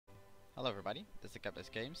Hello everybody, this is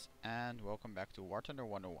Capitalist Games and welcome back to War Thunder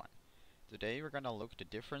 101. Today we're gonna look at the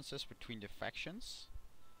differences between the factions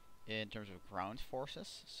in terms of ground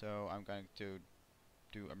forces. So I'm going to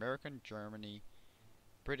do American, Germany,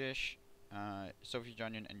 British, Soviet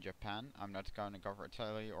Union and Japan. I'm not going to cover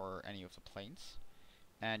Italy or any of the planes.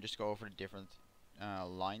 And just go over the different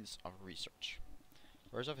lines of research.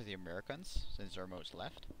 First off is the Americans, since they're most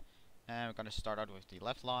left. And we're going to start out with the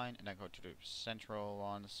left line and then go to the central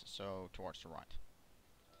ones, so towards the right.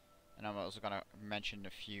 And I'm also going to mention a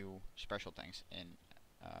few special things in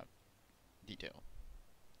detail.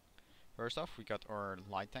 First off, we got our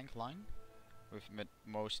light tank line, with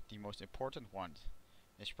the most important ones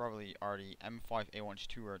is probably are the M5A1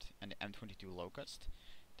 Stuart and the M22 Locust.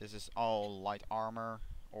 This is all light armor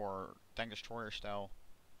or tank destroyer style,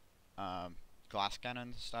 glass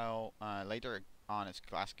cannon style. Later on it's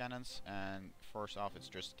glass cannons, and first off it's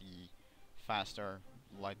just the faster,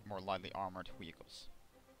 more lightly armored vehicles.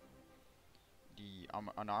 The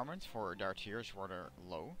unarmored for their tiers were rather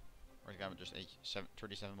low. For example, just a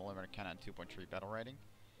 37mm cannon 2.3 battle rating,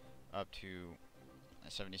 up to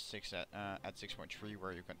 76 at 6.3,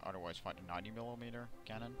 where you can otherwise find a 90mm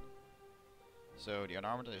cannon. So the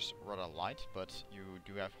unarmored is rather light, but you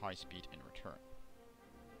do have high speed in return.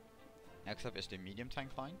 Next up is the medium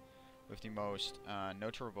tank line, with the most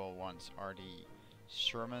notable ones are the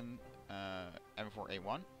Sherman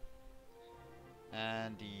M4A1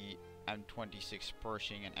 and the M26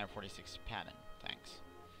 Pershing and M46 Patton tanks.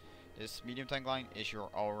 This medium tank line is your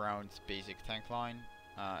all-round basic tank line.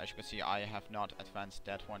 As you can see, I have not advanced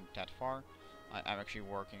that one that far. I am actually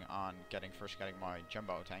working on first getting my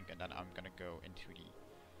jumbo tank, and then I'm gonna go into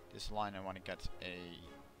this line. I want to get a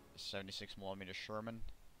 76mm Sherman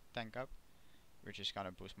tank up, which is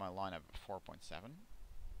gonna boost my line up 4.7.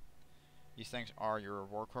 These tanks are your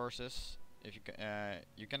workhorses. If you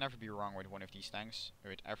can never be wrong with one of these tanks,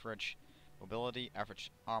 with average mobility,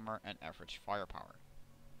 average armor, and average firepower.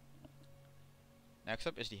 Next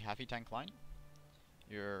up is the heavy tank line.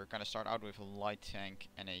 You're gonna start out with a light tank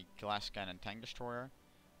and a glass cannon tank destroyer,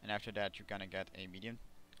 and after that you're gonna get a medium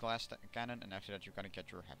glass cannon, and after that you're gonna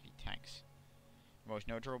get your heavy tanks. The most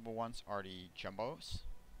notable ones are the jumbos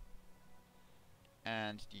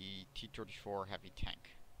and the T-34 heavy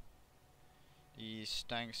tank. These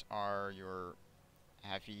tanks are your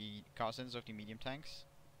heavy cousins of the medium tanks.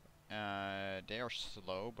 They are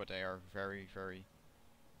slow, but they are very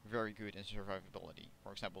good in survivability.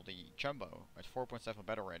 For example, the jumbo at 4.7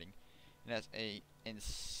 battle rating, it has a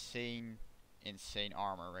insane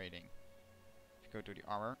armor rating. If you go to the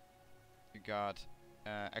armor, you got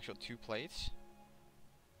actual two plates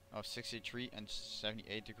of 63 and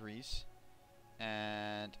 78 degrees.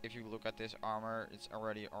 And if you look at this armor, it's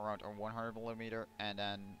already around a 100mm and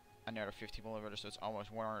then another 50mm, so it's almost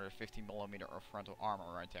 150mm of frontal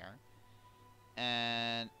armor right there.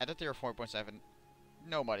 And at a tier 4.7,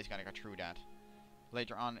 nobody's gonna get through that.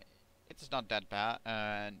 Later on, it's not that bad,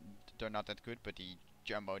 and they're not that good, but the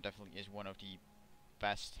jumbo definitely is one of the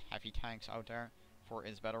best heavy tanks out there for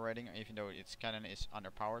its battle rating, even though its cannon is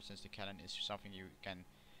underpowered, since the cannon is something you can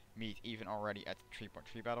meet even already at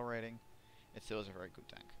 3.3 battle rating. It still is a very good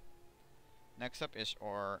tank. Next up is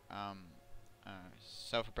our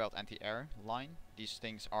self-propelled anti-air line. These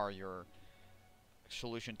things are your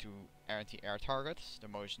solution to anti-air targets. The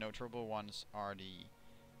most notable ones are the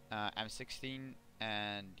M16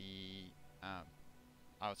 and the I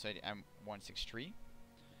would say the M163.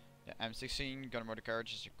 The M16 gun motor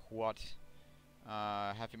carriage is a quad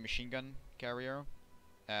heavy machine gun carrier.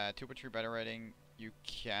 2.3 battle rating. You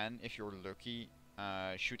can, if you're lucky,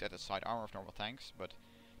 shoot at the side armor of normal tanks, but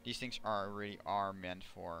these things really are meant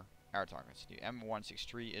for air targets. The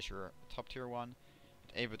M163 is your top tier one,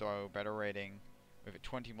 with 8 battle rating, with a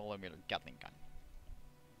 20mm Gatling gun.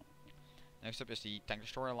 Next up is the tank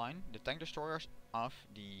destroyer line. The tank destroyers of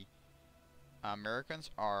the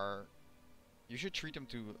Americans are, you should treat them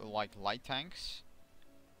to like light tanks,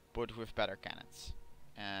 but with better cannons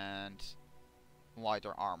and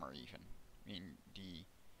lighter armor even. I mean, the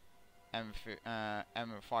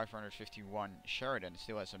M551 Sheridan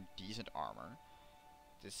still has some decent armor.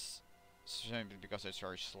 This simply because it's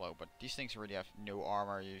very slow, but these things really have no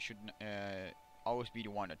armor. You should always be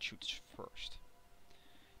the one that shoots first.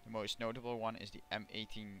 The most notable one is the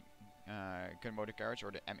M18 gun motor carriage,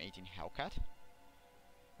 or the M18 Hellcat.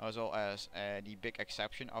 As well as the big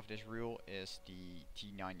exception of this rule is the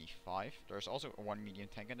T95. There's also one medium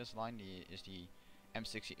tank in this line. Is the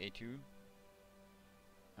M60A2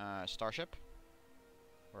 Starship.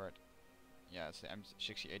 Yeah, it's the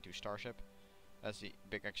M60A2 Starship. That's the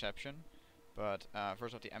big exception. But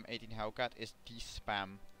first off, the M18 Hellcat is the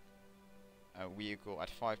spam vehicle at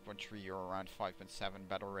 5.3 or around 5.7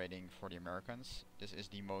 battle rating for the Americans. This is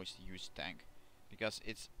the most used tank because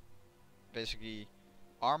it's basically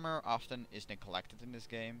armor often is neglected in this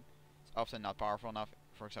game. It's often not powerful enough.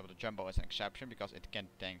 For example, the Jumbo is an exception because it can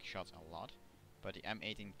tank shots a lot, but the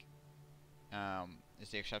M18 is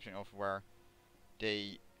the exception of where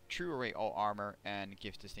they threw away all armor and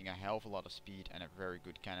give this thing a hell of a lot of speed and a very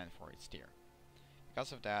good cannon for its tier.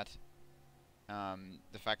 Because of that,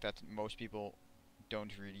 the fact that most people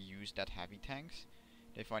don't really use that heavy tanks,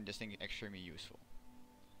 they find this thing extremely useful.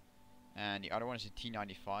 And the other one is the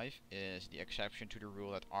T95, is the exception to the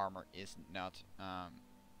rule that armor is not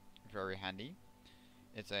very handy.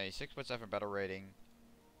 It's a 6.7 battle rating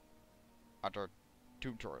under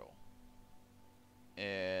tutorial.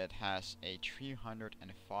 It has a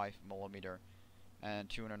 305mm and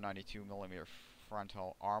 292mm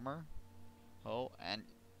frontal armor hull, and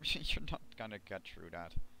you're not gonna get through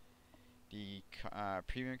that. The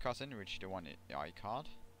premium cousin, which the one I caught,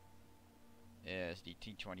 is the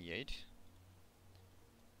T28.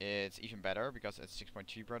 It's even better because it's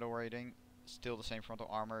 6.3 battle rating. Still the same frontal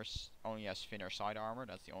armor, only has thinner side armor.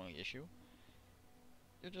 That's the only issue.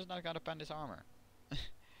 You're just not gonna pen this armor.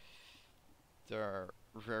 They're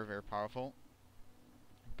very, very powerful,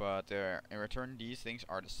 but in return, these things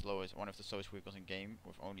are the slowest, one of the slowest vehicles in game,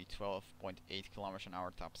 with only 12.8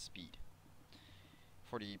 km/h top speed.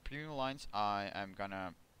 For the premium lines, I am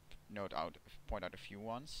gonna point out a few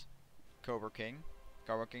ones. Cobra King.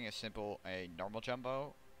 Cobra King is simple, a normal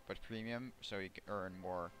jumbo, but premium, so you can earn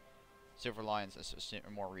more silver lions as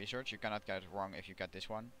more research. You cannot get it wrong if you get this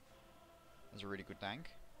one. It's a really good tank.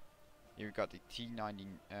 You've got the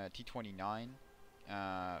T29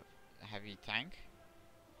 heavy tank.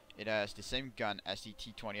 It has the same gun as the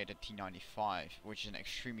T28 and T95, which is an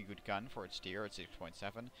extremely good gun for its tier at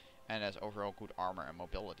 6.7, and has overall good armor and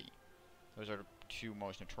mobility. Those are the two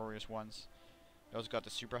most notorious ones. You also got the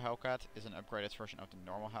Super Hellcat, is an upgraded version of the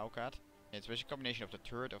normal Hellcat. It's basically a combination of the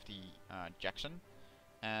turret of the Jackson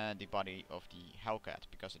and the body of the Hellcat,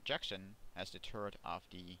 because the Jackson has the turret of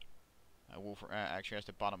the actually has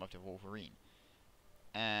the bottom of the Wolverine.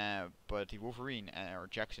 But the Wolverine or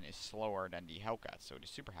Jackson is slower than the Hellcat, so the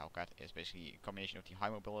Super Hellcat is basically a combination of the high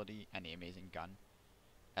mobility and the amazing gun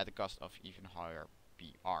at the cost of even higher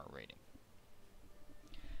BR rating.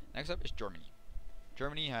 Next up is Germany.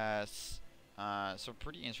 Germany has some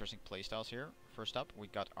pretty interesting playstyles here. First up, we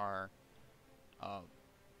got our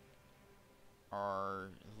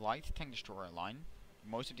light tank destroyer line.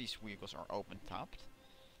 Most of these vehicles are open topped,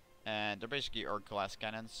 and they're basically our glass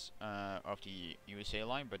cannons of the USA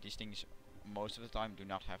line, but these things most of the time do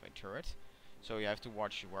not have a turret, so you have to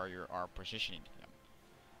watch where you are positioning them.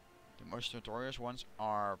 The most notorious ones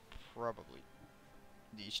are probably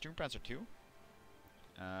the Sturmpanzer II.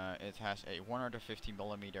 It has a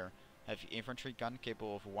 150mm heavy infantry gun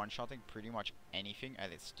capable of one-shotting pretty much anything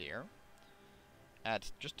at its tier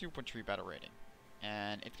at just 2.3 battle rating,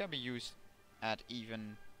 and it can be used at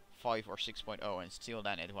even 5 or 6.0, and still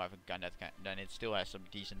then it will have a gun that then it still has some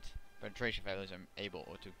decent penetration values and able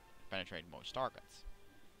to penetrate most targets.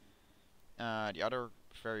 The other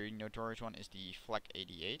very notorious one is the Flak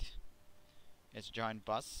 88. It's a giant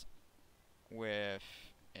bus with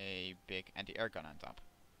a big anti-air gun on top.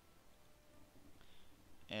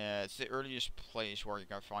 It's the earliest place where you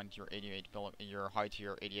can find your your high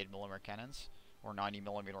tier 88mm cannons, or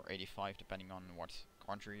 90mm or 85 depending on what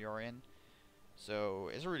country you're in. So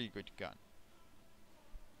it's a really good gun.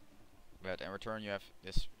 But in return you have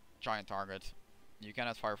this giant target. You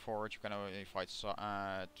cannot fire forward, you can only fight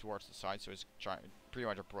towards the side, so it's pretty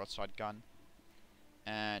much a broadside gun.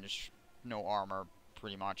 And there's no armor,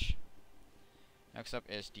 pretty much. Next up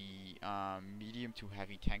is the medium to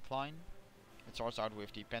heavy tank line. It starts out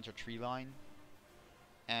with the Panther 3 line,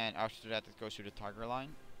 and after that it goes to the Tiger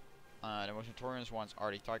line. The most notorious ones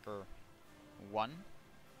are the Tiger 1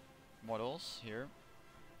 models here,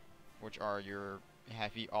 which are your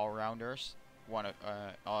heavy all-rounders. One of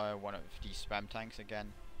the spam tanks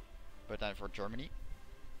again, but then for Germany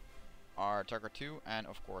are Tiger 2 and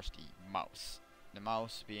of course the Mouse. The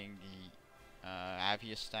Mouse being the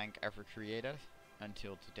heaviest tank ever created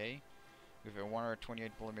until today, with a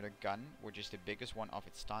 128mm gun, which is the biggest one of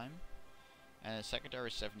its time, and a secondary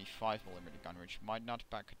 75mm gun, which might not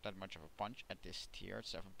pack that much of a punch at this tier,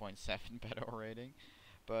 7.7 battle rating,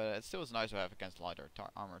 but it still is nice to have against lighter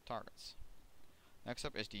armored targets. Next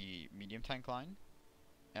up is the medium tank line.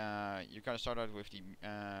 You gotta start out with the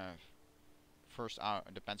first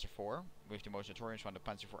the Panzer IV, with the most notorious one, the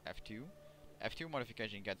Panzer IV F2. F2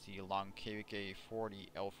 modification gets the long KVK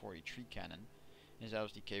 40 L43 cannon, is that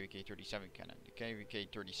of the KVK-37 cannon. The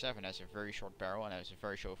KVK-37 has a very short barrel and has a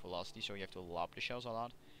very short velocity, so you have to lob the shells a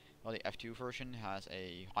lot. While the F2 version has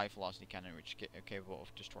a high velocity cannon which is capable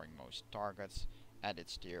of destroying most targets at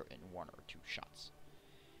its steer in 1 or 2 shots.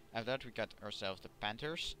 After that we got ourselves the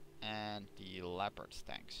Panthers and the Leopard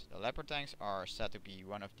tanks. The Leopard tanks are said to be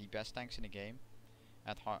one of the best tanks in the game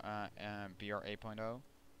at BR 8.0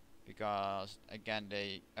 because again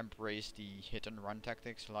they embrace the hit and run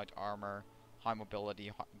tactics, light armor, high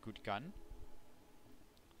mobility, good gun.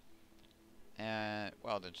 And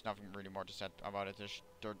well, there's nothing really more to say about it.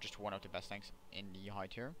 They're just one of the best tanks in the high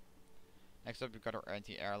tier. Next up we got our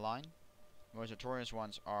anti-air line. Most notorious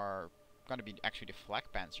ones are gonna be actually the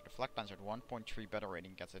Flak Panzer. The Flak Panzer at 1.3 battle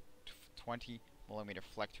rating gets a 20mm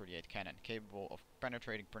Flak 38 cannon, capable of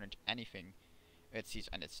penetrating pretty much anything it sees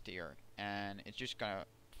and its steer. And it's just gonna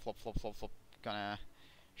flop, flop, flop, flop, gonna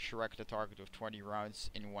shrek the target with 20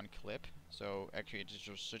 rounds in one clip. So actually it's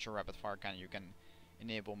just such a rapid fire cannon, you can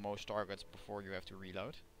enable most targets before you have to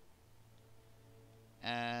reload.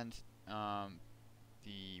 And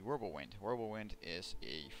the Whirlwind. Whirlwind is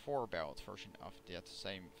a 4-barreled version of that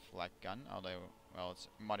same Flak gun, although, well, it's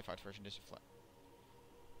a modified version. This is Flak.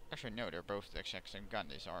 Actually, no, they're both the exact same gun.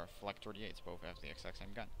 These are Flak 38s, both have the exact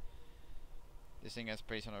same gun. This thing is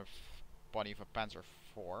based on a body of a Panzer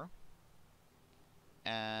IV.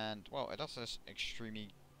 And, well, it also has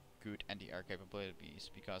extremely good anti-air capabilities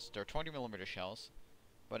because they're 20mm shells,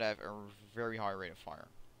 but have a very high rate of fire.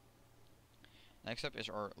 Next up is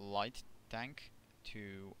our light tank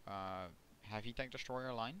to heavy tank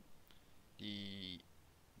destroyer line. The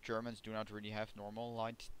Germans do not really have normal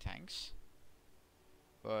light tanks,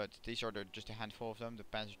 but these are just a handful of them, the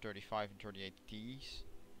Panzer 35 and 38Ts,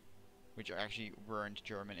 which are weren't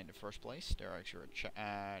German in the first place. They're actually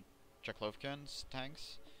Czechoslovakian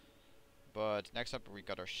tanks. But next up we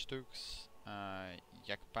got our Stuks,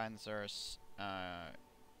 Jagdpanzers,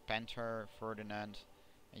 Panther, Ferdinand,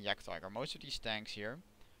 and Jagdtiger. Most of these tanks here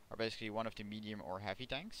are basically one of the medium or heavy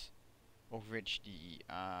tanks, of which the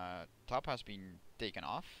top has been taken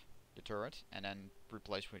off, the turret, and then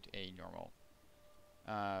replaced with a normal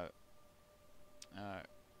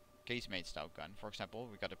casemate style gun. For example,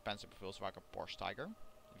 we got a Panzerbefehlswagen Porsche Tiger.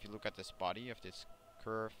 If you look at this body of this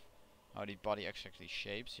curve, how the body actually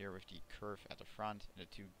shapes here with the curve at the front and the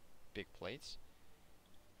two big plates.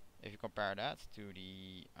 If you compare that to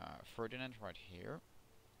the Ferdinand right here,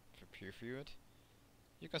 if you preview it,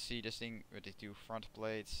 you can see this thing with the two front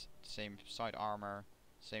plates, same side armor,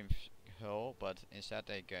 same hull, but instead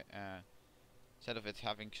they get instead of it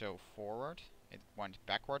having so forward, it went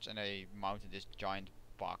backwards, and they mounted this giant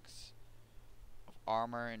box of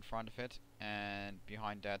armor in front of it, and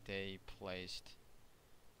behind that they placed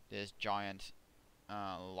this giant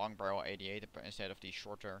long barrel 88 instead of the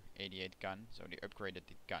shorter 88 gun, so they upgraded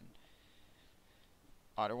the gun.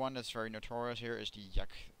 Other one that's very notorious here is the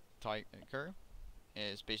Jagdtiger.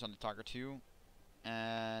 It's based on the Tiger 2,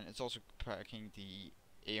 and it's also packing the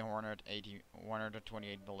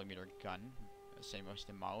A128mm gun, same as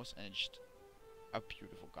the Mouse, and it's just a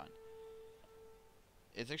beautiful gun.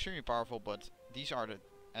 It's extremely powerful, but these are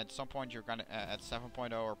at some point you're gonna at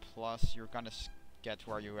 7.0 or plus you're gonna get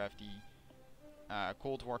where you have the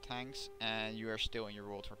Cold War tanks, and you are still in your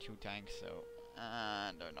World War II tanks, so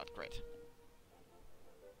they're not great.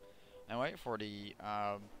 Anyway, for the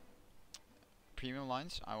premium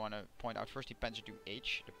lines, I want to point out first the Panzer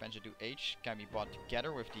II-H. The Panzer II-H can be bought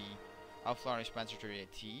together with the Aufklärungs Panzer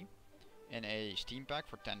 38T in a Steam pack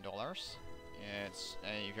for $10. It's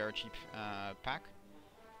a very cheap pack,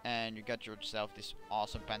 and you get yourself this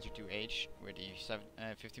awesome Panzer II-H with the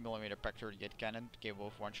 50mm Pak 38 cannon, capable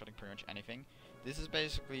of one-shotting pretty much anything. This is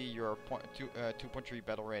basically your 2.3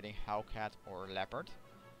 battle rating Hellcat or Leopard,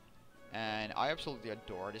 and I absolutely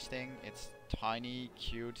adore this thing. It's tiny,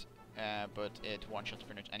 cute, but it one-shots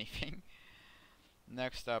pretty much anything.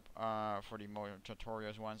 Next up, for the more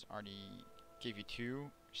notorious ones, are the KV-2,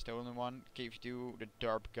 stolen one. KV-2, the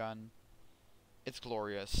Derp gun. It's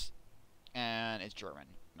glorious, and it's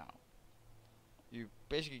German now. You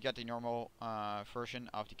basically get the normal version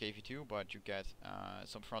of the KV-2, but you get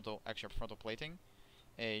some extra frontal plating,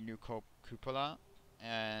 a new cupola,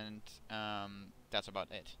 and that's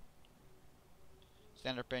about it.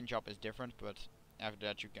 Standard paint job is different, but after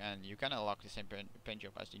that you can unlock the same paint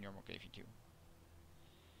job as the normal KV-2.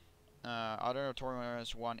 Other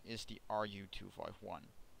notorious one is the RU-251.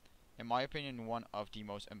 In my opinion, one of the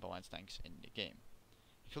most imbalanced tanks in the game.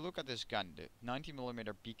 If you look at this gun, the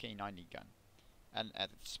 90mm BK-90 gun, and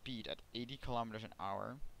at its speed at 80 kilometers an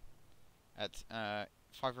hour, at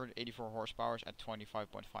 584 horsepower at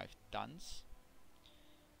 25.5 tons,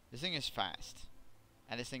 this thing is fast.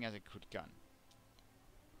 and this thing has a good gun,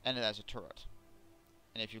 and it has a turret.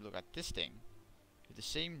 And if you look at this thing, with the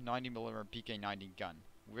same 90mm PK-90 gun,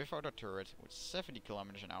 without a turret, with 70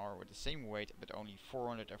 km an hour, with the same weight, but only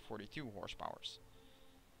 442 horsepower.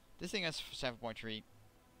 This thing has 7.3,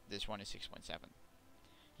 this one is 6.7.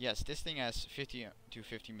 Yes, this thing has 50 to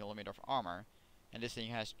 50mm of armor, and this thing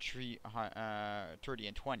has 30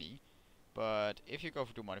 and 20. But if you go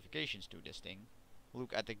for the modifications to this thing,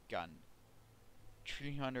 look at the gun.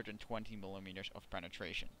 320mm of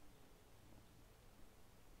penetration.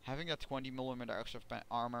 Having that 20mm extra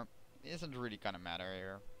armor isn't really gonna matter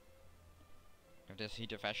here. If this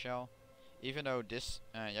heat of shell, even though this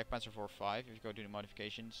Jagdpanzer 4.5, if you go to the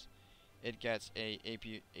modifications, it gets a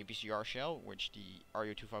APCR shell, which the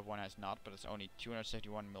RU-251 has not, but it's only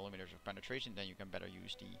 271mm of penetration. Then you can better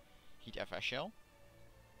use the heat FS shell.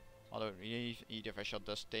 Although the heat FS shell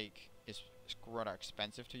is rather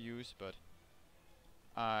expensive to use, but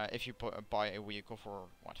if you buy a vehicle for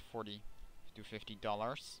what, $40 to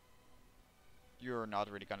 $50, you're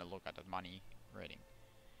not really gonna look at that money rating.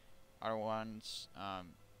 Other ones,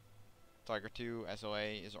 Tiger 2 SOA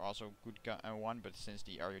is also a good one, but since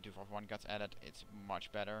the RU-251 gets added, it's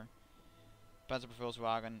much better.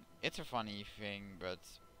 Panzerbevelwagen, it's a funny thing, but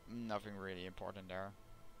nothing really important there.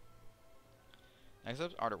 Next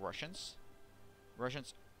up are the Russians.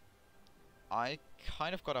 I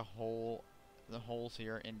kind of got the holes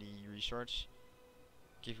here in the research.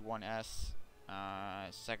 KV-1S,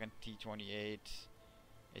 second T-28,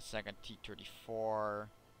 a second T-34.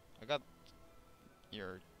 I got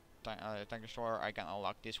your tank destroyer. I can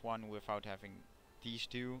unlock this one without having these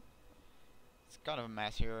two. It's kind of a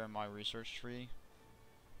mess here in my research tree,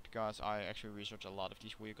 because I actually researched a lot of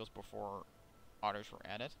these vehicles before others were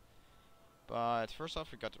added. But first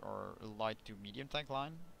off, we got our light to medium tank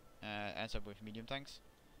line. Ends up with medium tanks.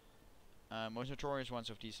 Most notorious ones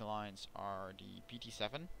of these lines are the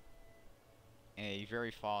PT-7, a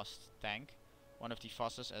very fast tank, one of the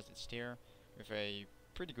fastest as it's tier, with a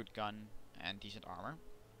pretty good gun and decent armor.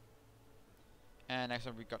 And next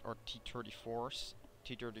up we got our T-34s,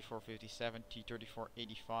 T-34-57,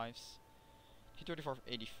 T-34-85s.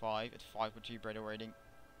 T-34-85 at 5.3 Breda rating,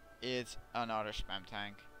 it's another spam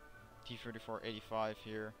tank. T-34-85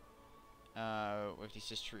 here, with the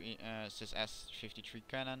SIS-S-53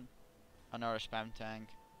 cannon, another spam tank.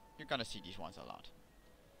 You're gonna see these ones a lot.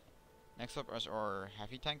 Next up is our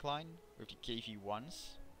heavy tank line with the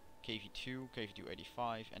KV-1s, KV-2,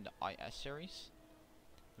 KV-2-85 and the IS series.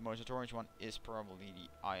 The most notorious one is probably the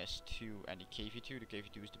IS-2 and the KV-2. The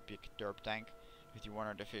KV-2 is the big derp tank with the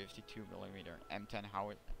 152mm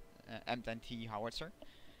M10T howitzer,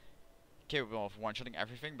 capable of one-shotting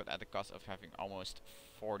everything, but at the cost of having almost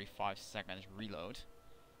 45 seconds reload.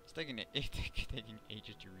 It's taking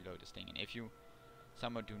ages to reload this thing, and if you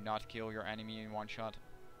somehow do not kill your enemy in one shot,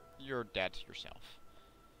 you're dead yourself.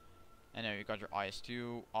 And then you got your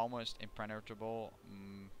IS-2, almost impenetrable.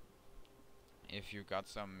 If you got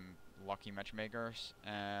some lucky matchmakers,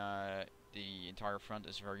 the entire front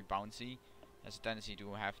is very bouncy. Has a tendency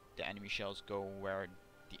to have the enemy shells go where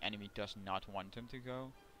the enemy does not want them to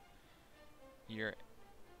go. Here,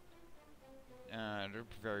 they're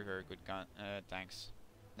very good tanks.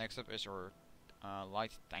 Next up is our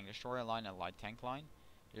light tank destroyer line and light tank line.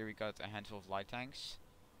 Here we got a handful of light tanks,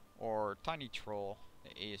 or tiny troll,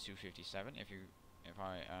 the ASU-57. If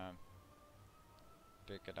I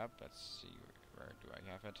pick it up, let's see, where do I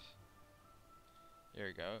have it? Here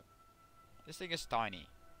we go. This thing is tiny.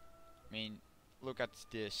 I mean, look at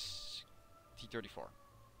this T-34,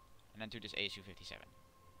 and then to this ASU-57.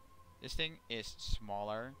 This thing is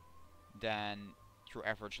smaller than your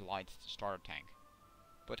average light starter tank,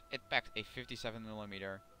 but it packs a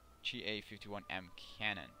 57mm GA-51M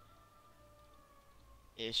cannon.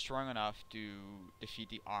 It is strong enough to defeat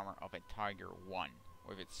the armor of a Tiger 1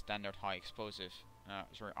 with its standard high explosive,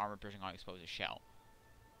 armor-piercing high explosive shell.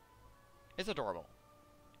 It's adorable.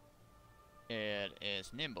 It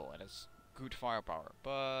is nimble, it has good firepower,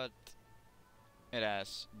 but it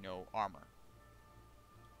has no armor.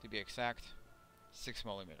 To be exact,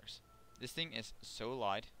 6mm. This thing is so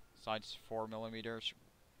light, sides 4mm,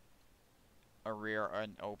 a rear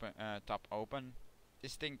and open, top open.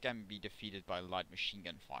 This thing can be defeated by light machine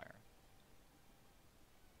gun fire.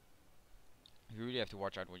 You really have to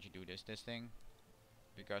watch out when you do this thing,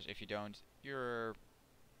 because if you don't, you're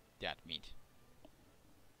dead meat.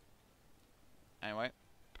 Anyway,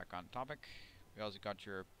 back on topic. We also got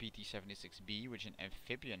your PT-76B, which is an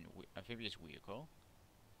amphibious vehicle.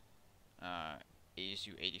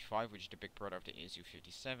 ASU-85, which is the big brother of the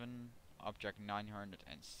ASU-57. Object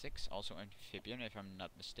 906, also amphibian, if I'm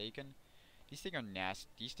not mistaken. These things are nasty.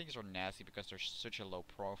 These things are nasty because they're such a low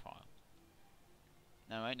profile.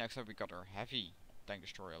 Now, right next up, we got our heavy tank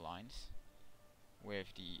destroyer lines.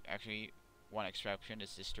 With the actually one exception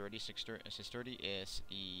is this 30. 630 is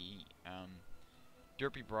the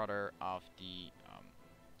derpy brother of the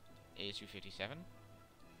ASU-57.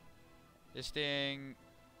 This thing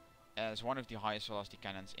has one of the highest velocity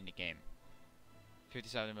cannons in the game.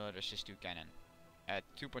 57mm Sis-2 cannon. At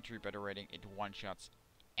 2.3 battle rating, it one-shots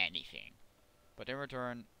anything. But in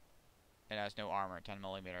return, it has no armor,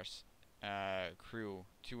 10mm. Crew,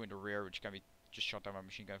 2 in the rear, which can be just shot down by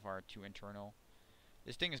machine gun fire, 2 internal.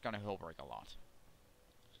 This thing is gonna hull break a lot.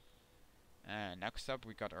 Next up,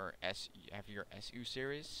 we got our heavier SU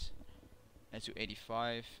series.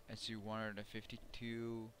 SU-85,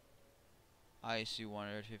 SU-152,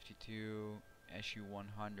 ISU-152,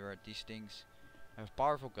 SU-100. These things have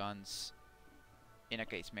powerful guns in a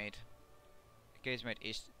casemate. A casemate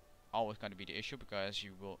is always going to be the issue because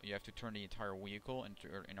you have to turn the entire vehicle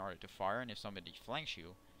in order to fire, and if somebody flanks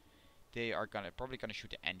you, they are probably gonna shoot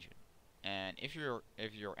the engine. And if your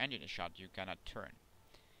engine is shot, you cannot turn.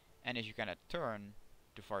 And if you cannot turn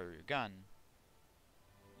to fire your gun,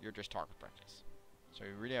 you're just target practice. So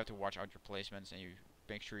you really have to watch out your placements, and you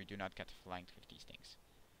make sure you do not get flanked with these things.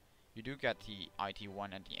 You do get the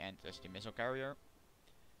IT-1 at the end as the missile carrier,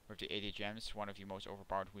 with the ATGMs, one of the most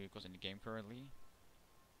overpowered vehicles in the game currently,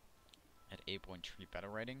 at 8.3 battle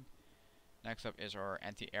rating. Next up is our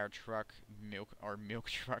anti-air truck, milk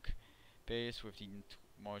truck base, with the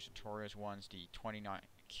most notorious ones, the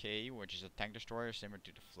 29K, which is a tank destroyer similar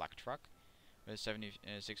to the flak truck, with a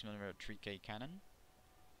 76mm 3K cannon.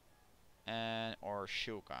 And our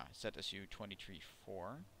Shilka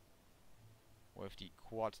ZSU-23-4 with the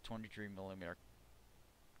quad 23mm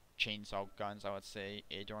chainsaw guns, I would say,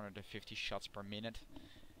 850 shots per minute.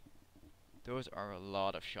 Those are a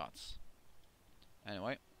lot of shots.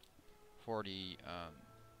 Anyway, for the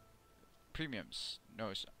premiums,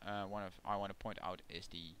 I want to point out is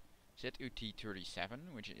the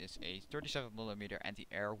ZUT-37, which is a 37mm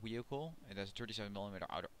anti-air vehicle. It has a 37mm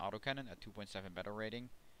autocannon at 2.7 battle rating.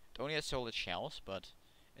 It only has solid shells, but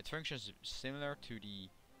it functions similar to the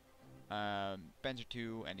Panzer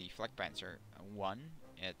II and the Flak Panzer 1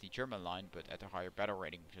 at the German line, but at a higher battle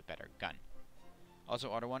rating with a better gun.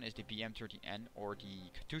 Also, other one is the BM-13N or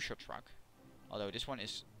the Katusha truck. Although this one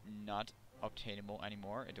is not obtainable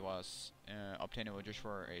anymore. It was obtainable just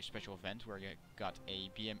for a special event where you got a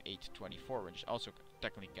BM-824, which is also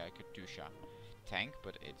technically a Katusha tank,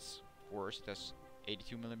 but it's worse. It has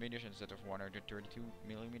 82mm instead of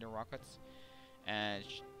 132mm rockets, and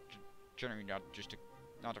it's generally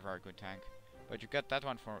not a very good tank. But you get that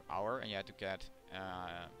one for an hour, and you had to get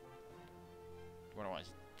what was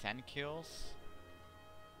it, 10 kills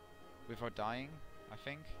without dying, I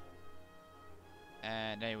think.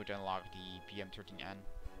 And then you would unlock the BM-13N,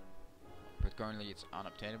 but currently it's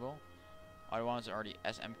unobtainable. Other ones are the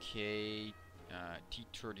SMK,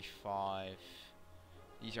 T-35.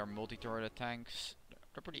 These are multi-turret tanks.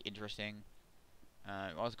 They're pretty interesting.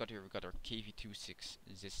 We also got here, we got our KV-26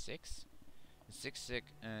 Zis-6. The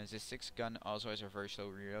Zis-6 gun also has a very slow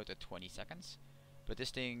reload at 20 seconds. But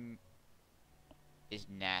this thing is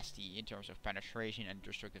nasty in terms of penetration and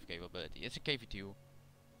destructive capability. It's a KV-2,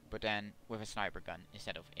 but then with a sniper gun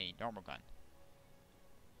instead of a normal gun.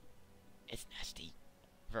 It's nasty.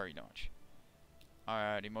 Very much.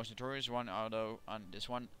 The most notorious one, although on this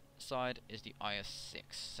one side, is the IS-6.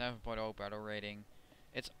 7.0 battle rating.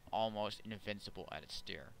 It's almost invincible at its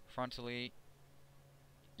steer. Frontally,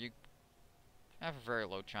 you have a very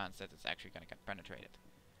low chance that it's actually going to get penetrated.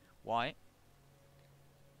 Why?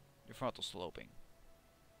 Your frontal sloping.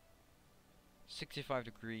 65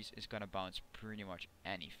 degrees is going to bounce pretty much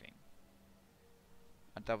anything.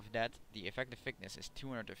 On top of that, the effective thickness is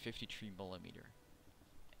 253mm.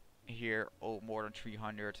 Here, more than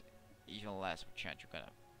 300, even less of a chance you're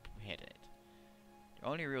gonna hit it. The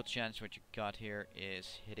only real chance what you got here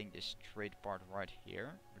is hitting this straight part right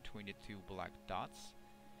here, between the two black dots,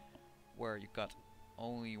 where you got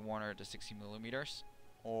only 160mm,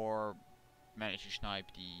 or manage to snipe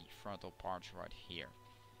the frontal parts right here.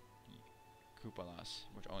 The cupolas,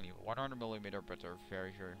 which only 100mm, but they're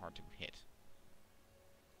very, very hard to hit.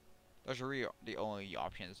 Those are really the only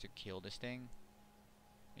options to kill this thing.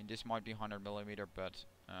 And this might be 100mm, but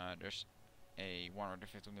there's a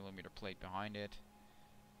 150mm plate behind it.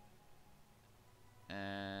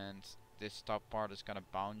 And this top part is gonna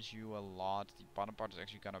bounce you a lot. The bottom part is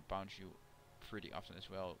actually gonna bounce you pretty often as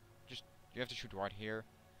well. Just, you have to shoot right here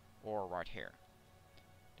or right here.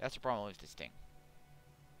 That's the problem with this thing.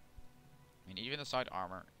 I mean, even the side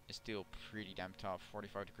armor is still pretty damn tough.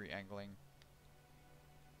 45 degree angling.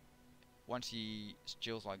 once he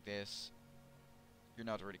chills like this, you're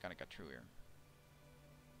not really gonna get through here.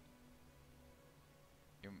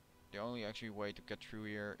 The only actually way to get through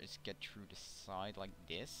here is get through the side like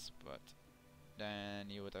this, but then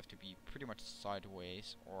you would have to be pretty much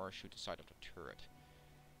sideways or shoot the side of the turret.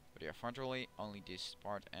 But yeah, frontally only this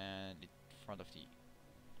part and the front of the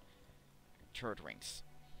turret wings.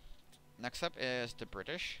 Next up is the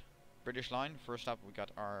British line. First up we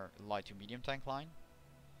got our light to medium tank line,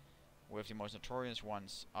 with the most notorious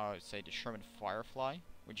ones, I would say the Sherman Firefly,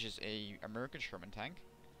 which is a American Sherman tank,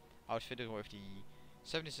 outfitted with the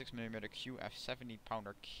 76mm QF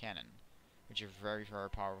 70-pounder cannon, which is a very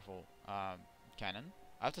powerful cannon.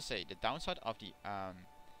 I have to say, the downside of the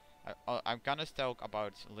I'm gonna talk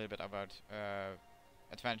about a little bit about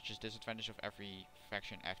advantages, disadvantages of every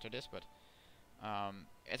faction after this, but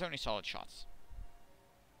it's only solid shots.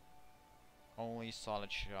 Only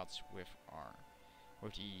solid shots with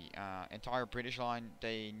the entire British line.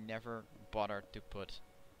 They never bothered to put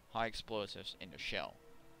high explosives in the shell.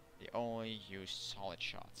 They only use solid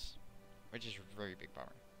shots, which is very big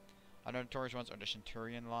power. Other notorious ones are the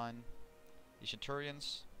Centurion line. The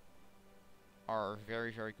Centurions are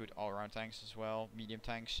very good all-around tanks as well. Medium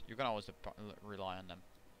tanks, you can always rely on them.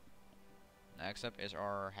 Next up is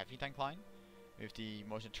our heavy tank line, with the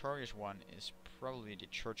most notorious one is probably the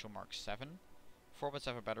Churchill Mark 7.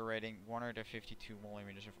 4.7 battle rating,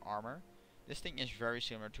 152mm of armor. This thing is very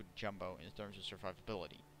similar to the Jumbo in terms of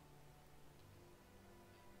survivability.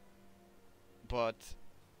 But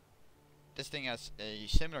this thing has a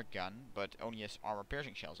similar gun, but only has armor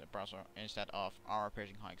piercing shells instead of armor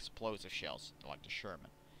piercing high explosive shells like the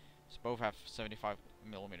Sherman. So both have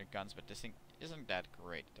 75mm guns, but this thing isn't that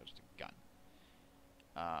great in terms of the gun.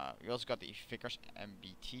 We also got the Vickers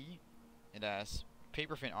MBT. It has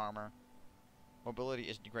paper thin armor. Mobility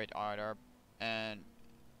isn't great either,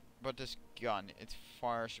 but this gun, it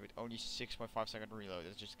fires with only 6.5 second reload.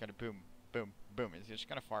 It's just gonna boom, boom, boom. It's just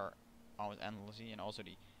gonna fire almost endlessly. And also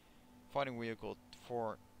the fighting vehicle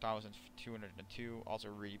 4202, also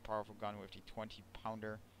a really powerful gun with the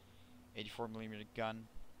 20-pounder 84mm gun.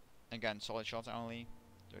 Again, solid shots only.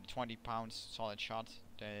 The 20 pounds solid shot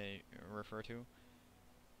they refer to.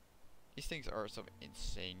 These things are some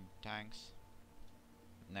insane tanks.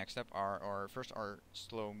 Next up are our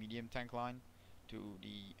slow medium tank line to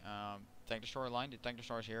the tank destroyer line. The tank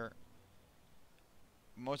destroyers here,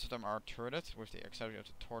 most of them are turreted, with the exception of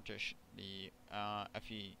the Tortoise, the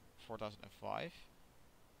FE 4005.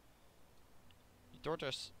 The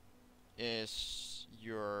Tortoise is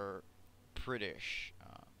your British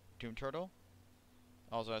Doom Turtle.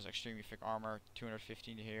 Also has extremely thick armor,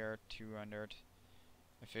 215 here,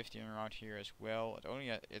 215 around here as well.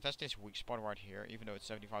 It has this weak spot right here, even though it's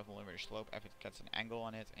 75mm slope. If it gets an angle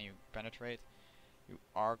on it and you penetrate, you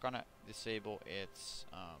are gonna disable its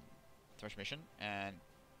transmission and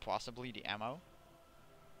possibly the ammo,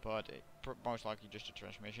 but most likely just the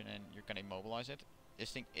transmission, and you're gonna immobilize it.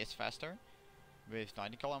 This thing is faster with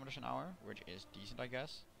 90 kilometers an hour, which is decent, I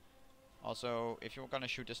guess. Also, if you're gonna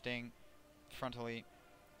shoot this thing frontally,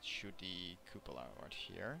 shoot the cupola right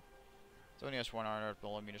here. It only has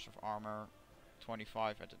 100mm of armor,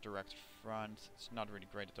 25 at the direct front. It's not really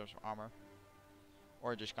great in terms of armor.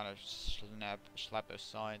 Or just kind of slap those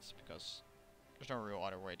sides, because there's no real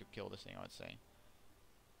other way to kill this thing, I would say.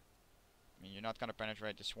 I mean, you're not gonna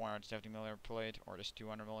penetrate this 170mm plate or this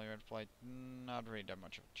 200mm plate. Not really that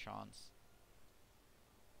much of a chance.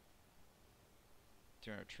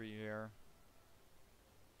 203 here.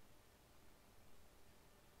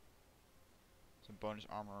 Some bonus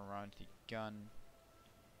armor around the gun.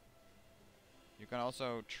 You can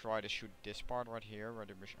also try to shoot this part right here, where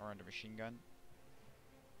around the machine gun.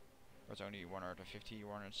 But it's only 150,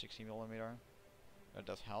 160mm. That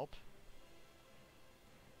does help.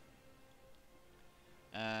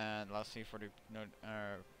 And lastly, for the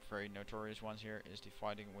very notorious ones here, is the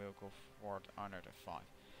fighting vehicle 405.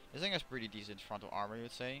 This thing has pretty decent frontal armor, you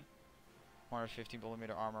would say. 150mm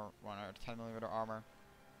armor, 110mm armor.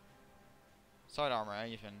 Side armor,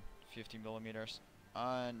 even 50mm,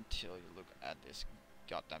 until you look at this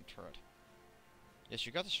goddamn turret. Yes,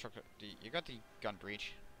 you got you got the gun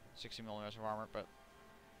breach, 60mm of armor, but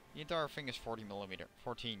the entire thing is 40mm,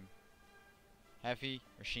 14. Heavy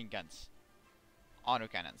machine guns,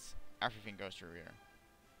 autocannons, everything goes through here.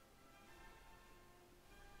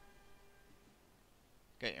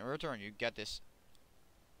 Okay, in return you get this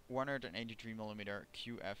 183mm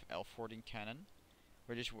QF L14 cannon.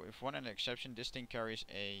 With one exception, this thing carries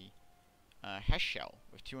a HESH shell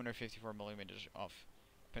with 254mm of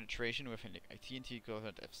penetration with a TNT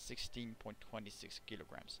equivalent of 16.26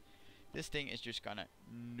 kilograms. This thing is just gonna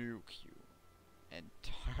nuke you.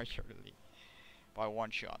 entirely by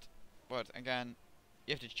one shot. But again,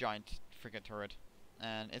 you have this giant freaking turret,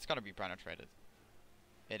 and it's gonna be penetrated.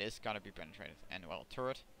 It is gonna be penetrated. And well,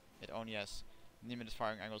 turret, it only has limited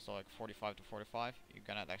firing angles, so like 45 to 45. You're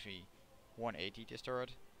gonna have actually 180 this turret.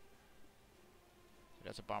 So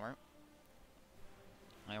that's a bummer.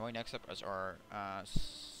 Anyway, next up is our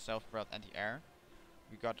self-propelled anti-air.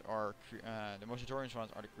 We got our the most notorious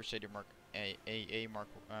ones are the Crusader Mark AA Mark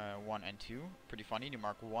 1 and 2. Pretty funny. The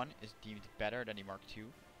Mark 1 is deemed better than the Mark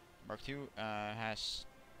 2. Mark 2 has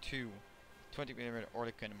two 20mm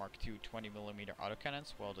autocannon, Mark 2 20mm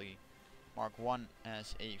autocannons, while the Mark 1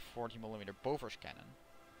 has a 40mm Bofors cannon.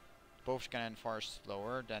 Bofors cannon fires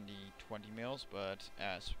slower than the 20 mils, but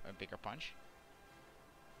has a bigger punch.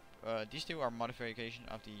 These two are modification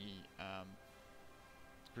of the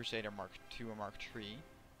Crusader Mark 2 and Mark 3,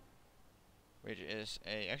 which is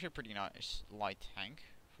a actually pretty nice light tank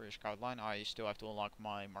for your scout line. I still have to unlock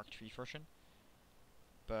my Mark 3 version,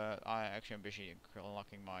 but I actually am busy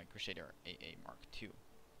unlocking my Crusader AA Mark 2.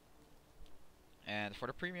 And for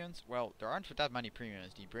the premiums, well, there aren't that many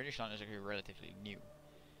premiums. The British line is actually relatively new.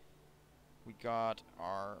 We got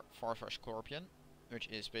our Farfar Scorpion, which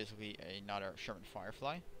is basically another Sherman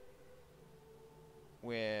Firefly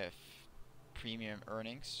with premium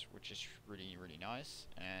earnings, which is really nice,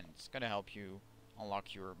 and it's gonna help you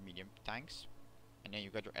unlock your medium tanks. And then you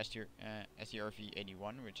got your SDRV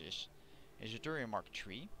 81, which is a Centurion Mark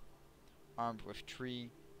III, armed with 3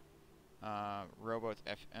 Robot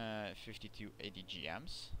F52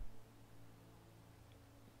 ADGMs.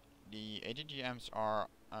 The ADGMs are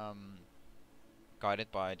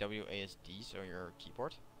guided by WASD, so your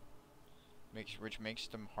keyboard, which makes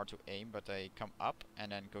them hard to aim, but they come up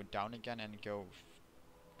and then go down again and go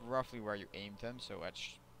roughly where you aimed them, so at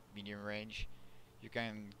medium range you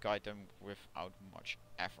can guide them without much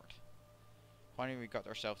effort. Finally, we got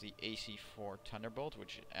ourselves the AC-4 Thunderbolt,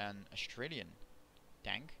 which is an Australian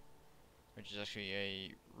tank, which is actually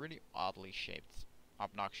a really oddly shaped,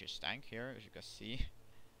 obnoxious tank here, as you can see.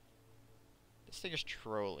 This thing is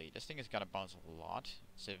trolly. This thing is gonna bounce a lot.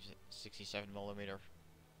 67mm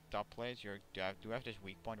top plates. You do have this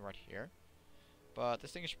weak point right here, but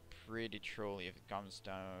this thing is pretty trolly if it comes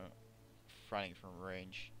down fighting from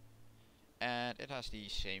range. And it has the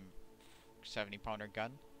same 70-pounder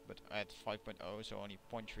gun, but at 5.0, so only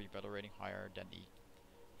 0.3 battle rating higher than the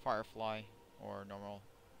Firefly or normal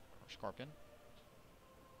or Scorpion.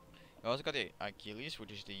 We also got the Achilles,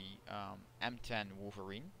 which is the M10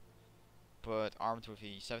 Wolverine, but armed with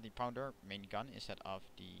a 70-pounder main gun instead of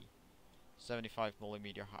the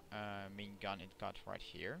 75mm main gun it got right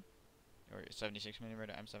here, or 76mm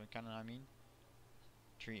M7 cannon, I mean.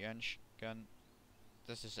 3-inch gun.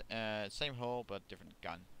 This is same hull but different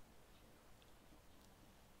gun.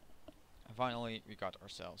 And finally, we got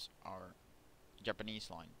ourselves our Japanese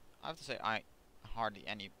line. I have to say, I hardly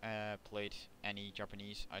played any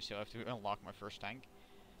Japanese. I still have to unlock my first tank,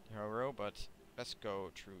 the Hero, but let's go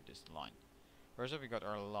through this line. First up, we got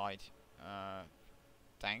our light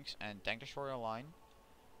tanks and tank destroyer line,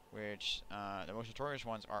 which the most notorious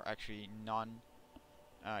ones are actually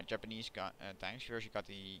non-Japanese tanks. First, you got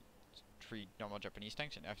the 3 normal Japanese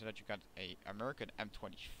tanks, and after that, you got a American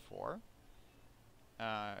M24,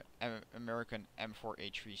 American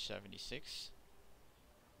M4A376,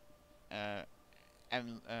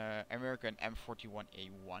 American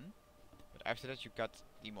M41A1. But after that, you got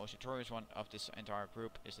the most notorious one of this entire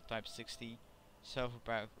group is the Type 60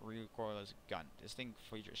 self-propelled recoilless gun. This thing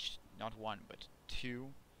features not one but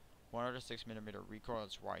 2 106mm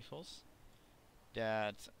recoilless rifles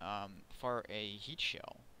that fire a heat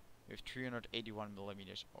shell with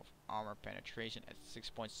 381mm of armor penetration at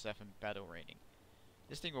 6.7 battle rating.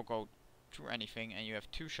 This thing will go through anything, and you have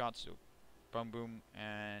 2 shots to boom boom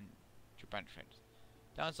and to penetrate.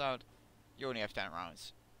 Downside, you only have 10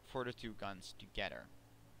 rounds for the 2 guns together,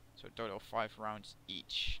 so a total of 5 rounds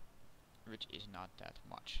each, which is not that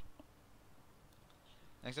much.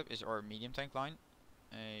 Next up is our medium tank line,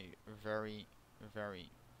 a very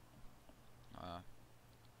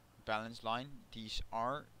balanced line. These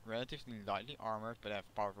are relatively lightly armored but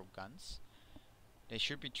have powerful guns. They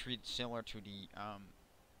should be treated similar to the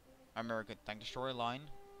American tank destroyer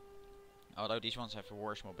line, although these ones have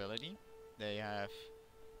worse mobility. They have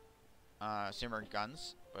similar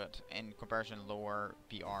guns, but in comparison lower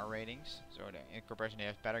BR ratings. So in comparison they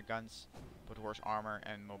have better guns, but worse armor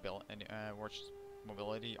and worse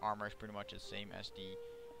mobility. Armor is pretty much the same as the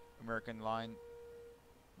American line.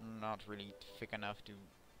 Not really thick enough to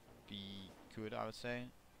be good, I would say.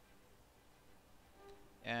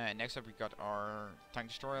 And next up we got our tank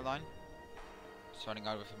destroyer line. Starting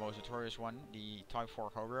out with the most notorious one, the Type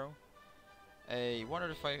 4 Hobro, a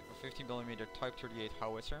 150mm Type 38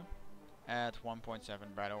 howitzer at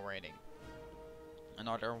 1.7 battle rating.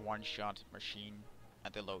 Another one-shot machine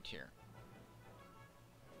at the low tier.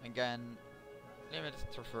 Again, limited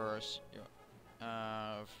traverse,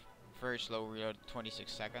 very slow reload,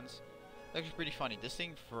 26 seconds. It's actually pretty funny. This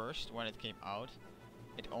thing first, when it came out,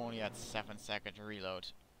 it only had 7-second reload.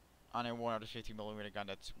 On a 150mm gun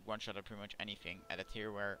that's one-shot at pretty much anything at a tier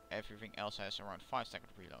where everything else has around 5-second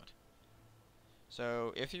reload.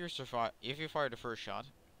 So if you fire the first shot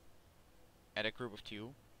at a group of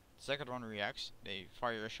 2, the second one reacts, they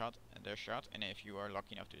fire your shot and their shot, and if you are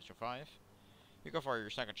lucky enough to survive, you can fire your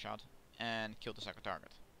second shot and kill the second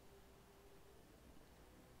target.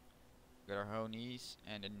 Got our Honies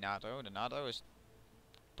and the NATO. The NATO is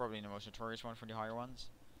probably the most notorious one for the higher ones.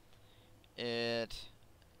 It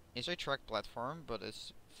is a truck platform, but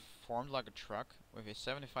it's formed like a truck with a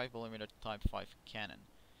 75mm Type 5 cannon.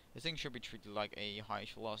 This thing should be treated like a high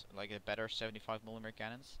velocity, like a better 75mm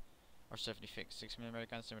cannons, or 76mm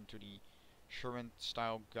cannons, similar to the Sherman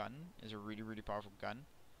style gun. Is a really powerful gun,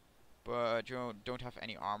 but you don't have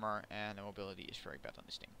any armor and the mobility is very bad on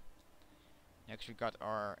this thing. Next we got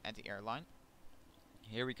our anti-air line.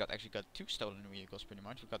 Here we actually got 2 stolen vehicles pretty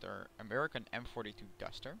much. We got our American M42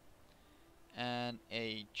 Duster and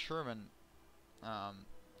a German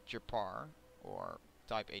Japar or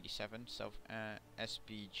Type 87 self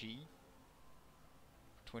SPG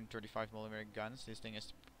 235mm guns. This thing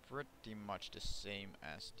is pretty much the same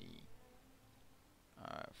as the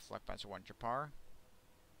Flak Panzer 1 Japar.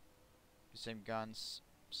 Same guns,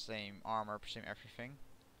 same armor, same everything.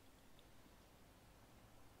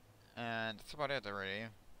 And that's about it already.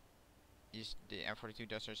 The M42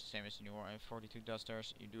 Dusters the same as the newer M42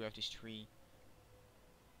 Dusters. You do have these 3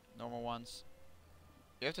 normal ones.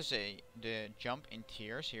 You have to say, the jump in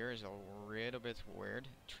tiers here is a little bit weird.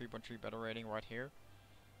 3.3 battle rating right here.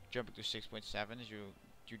 Jumping to 6.7 is you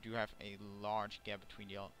do have a large gap between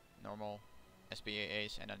the normal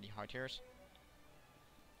SPAAs and then the high tiers.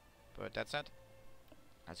 But that's it.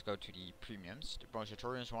 Let's go to the premiums. The most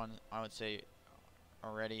notorious one, I would say,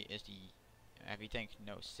 already is the heavy tank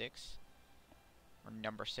No 6 or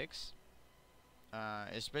number 6.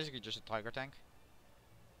 It's basically just a Tiger tank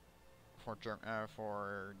for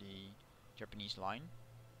the Japanese line,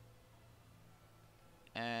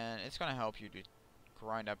 and it's gonna help you to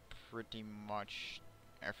grind up pretty much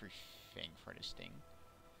everything for this thing.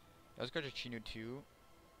 Let's go to Chino 2.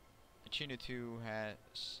 The Chino 2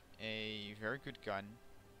 has a very good gun,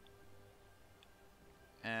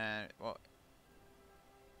 and well,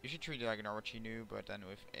 you should treat it like an normal Chino, but then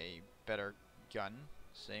with a better gun,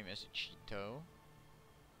 same as a Cheeto.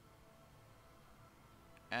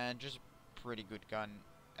 And just pretty good gun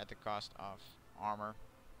at the cost of armor.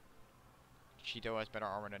 Cheeto has better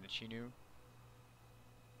armor than the Chino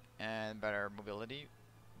and better mobility,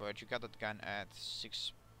 but you got that gun at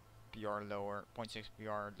 6 PR lower, 0.6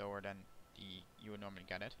 PR lower than you would normally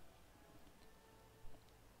get it.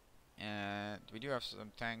 And we do have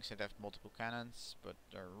some tanks that have multiple cannons, but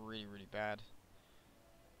they're really bad.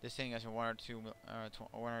 This thing has a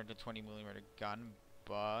 120mm gun,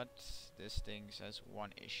 but this thing has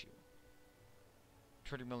one issue.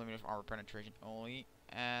 30mm of armor penetration only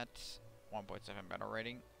at 1.7 battle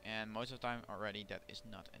rating, and most of the time already that is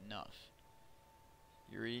not enough.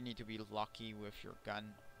 You really need to be lucky with your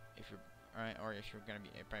gun if you're or if you're gonna be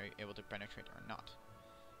able to penetrate or not.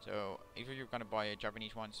 So if you're gonna buy a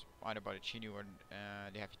Japanese ones, either buy the Chino or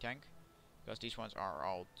the heavy tank, because these ones are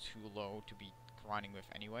all too low to be grinding with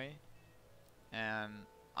anyway. And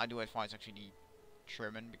I do advise actually the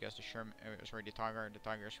Sherman, because the Sherman sorry, the Tiger. The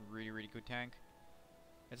Tiger is a really good tank.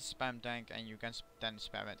 It's a spam tank, and you can then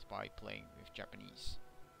spam it by playing with Japanese.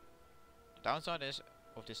 The downside is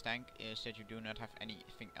of this tank is that you do not have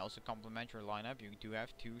anything else to complement your lineup. You do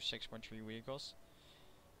have 2 6.3 vehicles,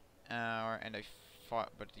 and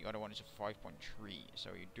but the other one is a 5.3,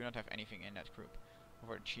 so you do not have anything in that group.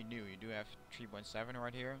 For the Chinu, you do have 3.7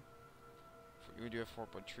 right here. You do have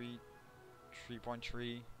 4.3,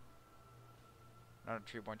 3.3, another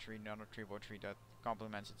 3.3, another 3.3 that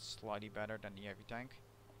complements it slightly better than the heavy tank.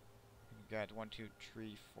 You get 1, 2,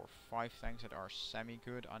 3, 4, 5 tanks that are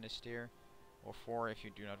semi-good on this tier, or 4 if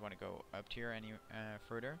you do not want to go up tier any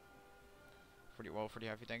further. For the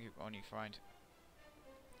heavy tank, you only find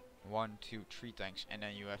 1, 2, 3 tanks, and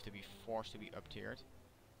then you have to be forced to be up tiered,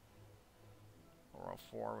 or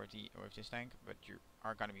 4 with this tank, but you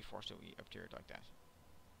are gonna be forced to be up tiered like that.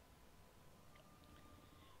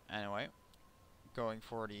 Anyway, going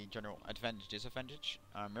for the general advantage disadvantage.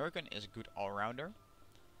 American is a good all-rounder.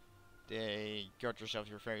 They got yourself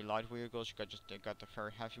your very light vehicles. They got the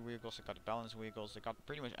very heavy vehicles. They got the balanced vehicles. They got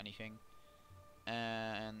pretty much anything,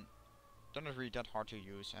 and they're not really that hard to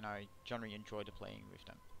use. And I generally enjoy the playing with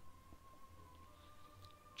them.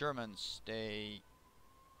 Germans, they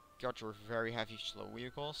got your very heavy, slow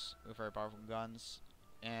vehicles with very powerful guns.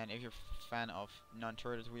 And if you're a fan of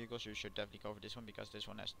non-turreted vehicles, you should definitely go for this one because this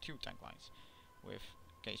one has 2 tank lines with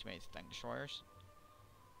casemate tank destroyers.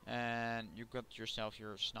 And you got yourself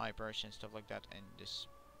your snipers and stuff like that in this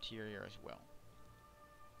tier here as well.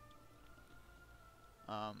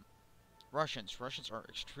 Russians are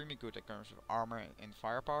extremely good in terms of armor and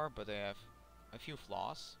firepower, but they have a few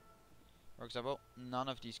flaws. For example, none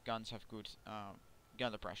of these guns have good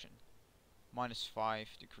gun depression.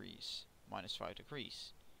 -5 degrees, -5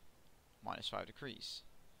 degrees, -5 degrees.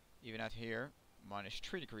 Even at here,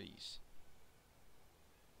 -3 degrees,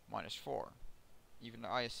 -4. Even the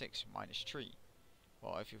IS-6, -3.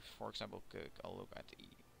 Well, if you, for example, go look at the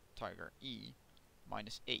Tiger E,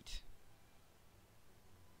 -8.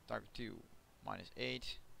 Tiger 2,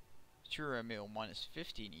 -8. Tura Mill,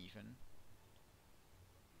 -15 even.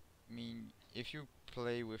 I mean, if you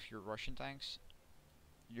play with your Russian tanks,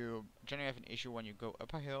 you generally have an issue when you go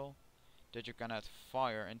up a hill that you cannot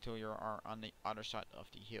fire until you are on the other side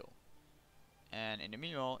of the hill. And in the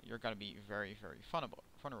meanwhile, you're gonna be very, very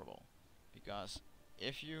vulnerable, because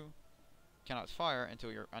if you cannot fire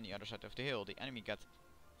until you're on the other side of the hill, the enemy gets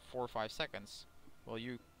 4 or 5 seconds while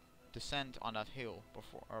you descend on that hill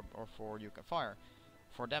before you can fire,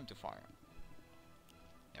 for them to fire.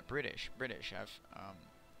 Yeah, British have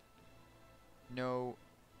no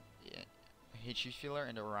HE filler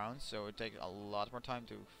in the round, so it takes a lot more time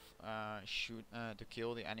to to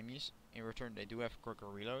kill the enemies. In return, they do have quicker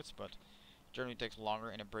reloads, but generally takes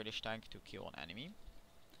longer in a British tank to kill an enemy.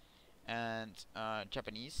 And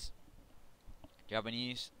Japanese,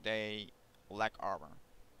 they lack armor.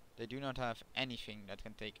 They do not have anything that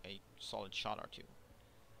can take a solid shot or two.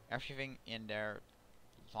 Everything in their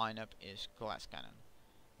lineup is glass cannon.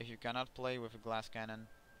 If you cannot play with a glass cannon,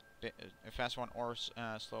 a fast one or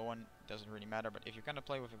slow one, doesn't really matter, but if you're gonna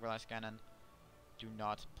play with a glass cannon, do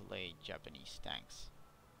not play Japanese tanks.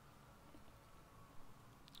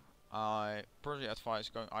 I personally advise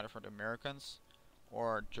going either for the Americans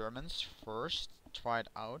or Germans first, try it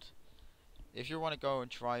out. If you want to go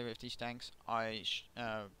and try with these tanks, I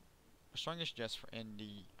strongly suggest in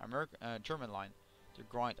the German line to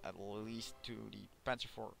grind at least to the Panzer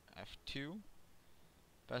IV F2,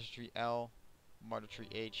 Panzer III L, Marder III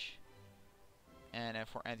H, and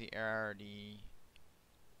for anti-air the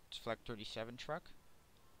Flak 37 truck.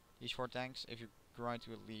 These 4 tanks, if you grind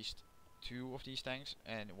to at least 2 of these tanks,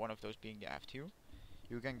 and one of those being the F2,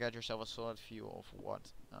 you can get yourself a solid feel of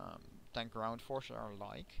what tank ground forces are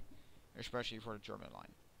like, especially for the German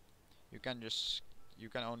line. You can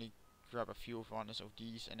only grab a few of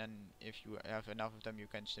these, and then if you have enough of them, you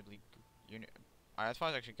can simply I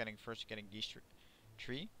advise actually getting these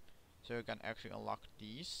 3, so you can actually unlock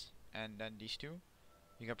these and then these 2.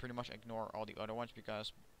 You can pretty much ignore all the other ones,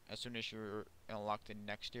 because as soon as you're unlocked in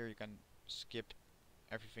next tier, you can skip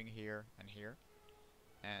everything here and here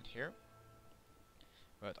and here.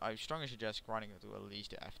 But I strongly suggest grinding to at least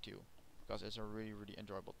the F2, because it's a really, really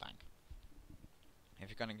enjoyable tank. If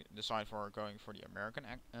you're gonna decide for going for the American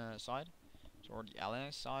side, or the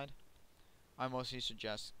Allied side, I mostly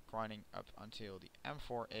suggest grinding up until the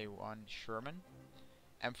M4A1 Sherman,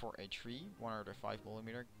 M4A3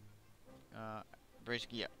 105mm,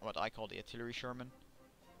 basically yeah, what I call the artillery Sherman,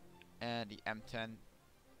 and the M10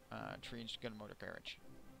 3-inch gun motor carriage.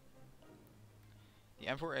 The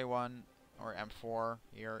M4A1 or M4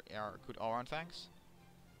 here are good all-round tanks,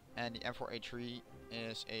 and the M4A3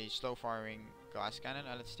 is a slow-firing glass cannon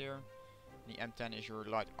at its tier. The M10 is your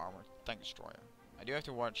light armored tank destroyer. I do have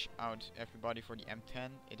to watch out everybody for the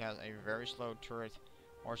M10. It has a very slow turret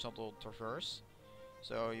horizontal traverse,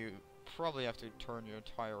 so you probably have to turn your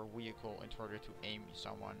entire vehicle in order to aim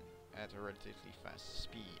someone at a relatively fast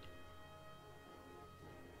speed.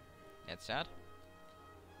 That said,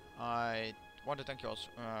 I want to thank you all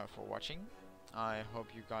for watching. I hope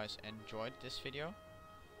you guys enjoyed this video,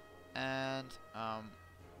 and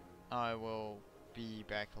I will be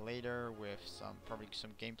back later with probably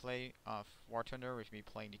some gameplay of War Thunder with me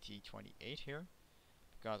playing the T28 here,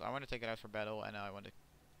 because I want to take it out for battle and I want to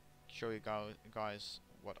show you guys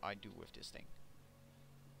what I do with this thing.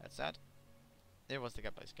 That's that. It was the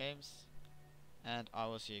Get Plays Games, and I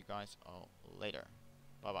will see you guys all later.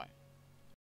 Bye bye.